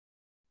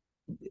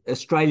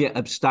Australia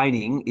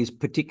abstaining is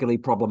particularly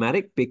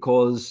problematic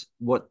because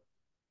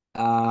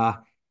there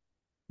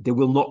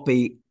will not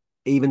be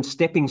even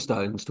stepping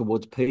stones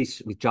towards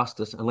peace with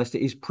justice unless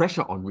there is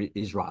pressure on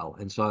Israel.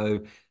 And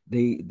so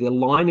the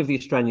line of the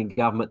Australian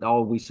government,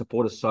 oh, we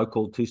support a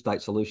so-called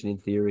two-state solution in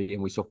theory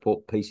and we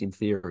support peace in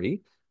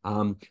theory,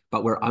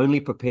 but we're only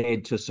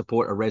prepared to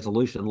support a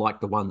resolution like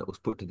the one that was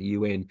put to the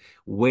UN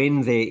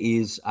when there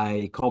is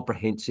a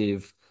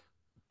comprehensive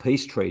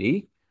peace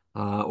treaty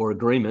or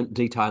agreement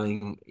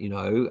detailing,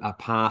 a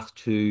path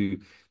to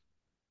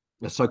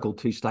a so-called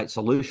two-state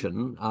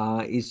solution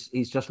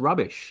is just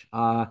rubbish.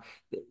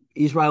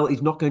 Israel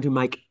is not going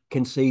to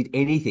concede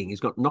anything.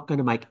 It's not going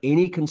to make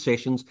any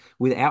concessions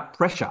without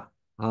pressure.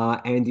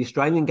 And the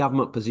Australian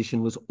government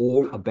position was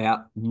all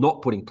about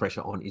not putting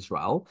pressure on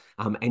Israel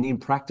and in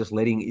practice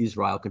letting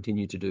Israel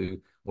continue to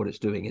do what it's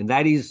doing. And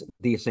that is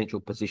the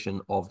essential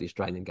position of the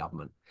Australian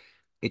government.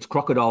 It's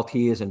crocodile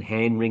tears and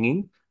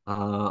hand-wringing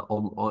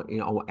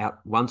out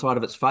one side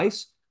of its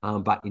face,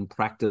 but in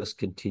practice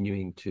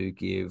continuing to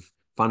give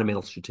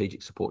fundamental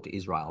strategic support to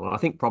Israel. And I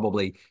think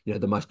probably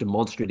the most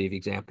demonstrative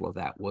example of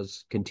that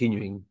was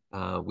continuing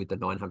with the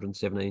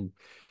 $917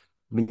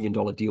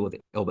 million deal with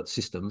Elbit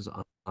Systems,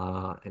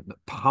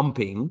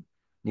 pumping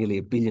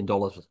nearly $1 billion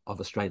of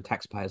Australian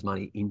taxpayers'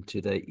 money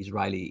into the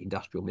Israeli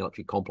industrial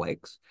military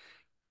complex.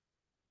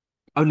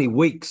 Only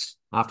weeks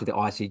after the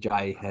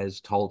ICJ has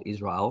told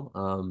Israel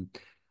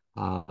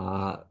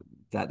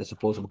that there's a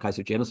plausible case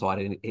of genocide,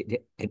 and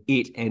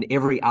it and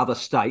every other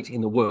state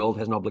in the world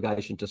has an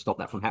obligation to stop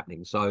that from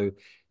happening. So,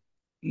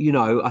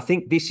 I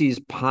think this is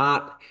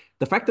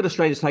the fact that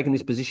Australia's taken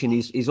this position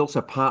is also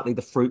partly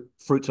the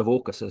fruits of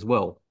AUKUS as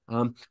well.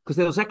 Because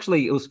it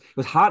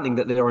was heartening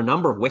that there are a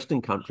number of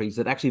Western countries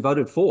that actually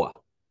voted for,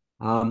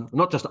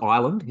 not just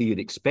Ireland, who you'd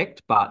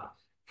expect, but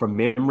from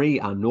memory,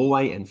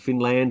 Norway and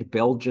Finland,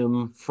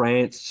 Belgium,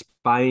 France,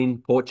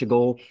 Spain,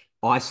 Portugal,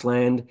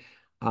 Iceland.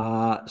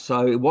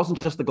 So it wasn't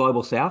just the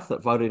global south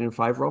that voted in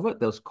favour of it.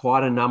 There was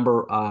quite a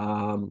number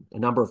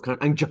of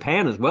countries, and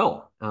Japan as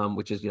well,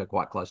 which is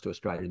quite close to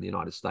Australia and the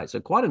United States. So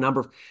quite a number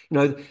of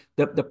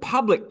the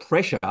public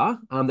pressure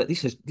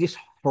that this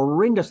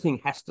horrendous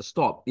thing has to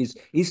stop is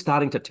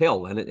starting to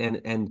tell,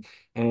 and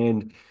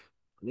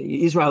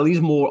Israel is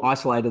more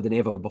isolated than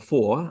ever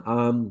before.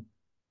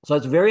 So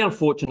it's very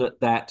unfortunate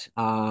that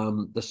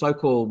the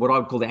so-called, what I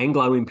would call the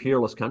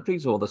Anglo-imperialist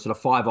countries, or the sort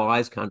of Five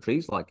Eyes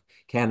countries like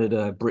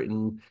Canada,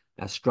 Britain,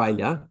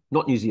 Australia,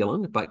 not New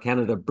Zealand, but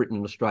Canada, Britain,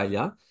 and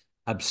Australia,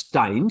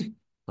 abstained,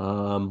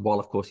 while,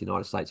 of course, the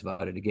United States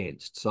voted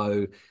against.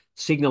 So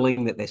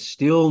signalling that they're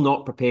still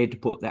not prepared to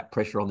put that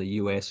pressure on the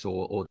US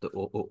or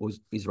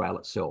Israel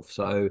itself.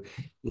 So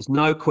there's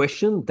no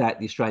question that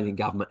the Australian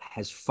government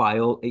has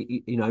failed.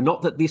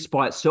 Not that this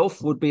by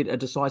itself would be a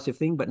decisive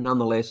thing, but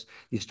nonetheless,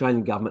 the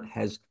Australian government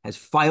has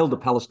failed the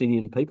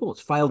Palestinian people.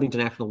 It's failed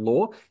international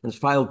law, and it's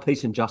failed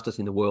peace and justice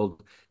in the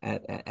world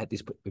at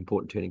this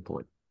important turning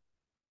point.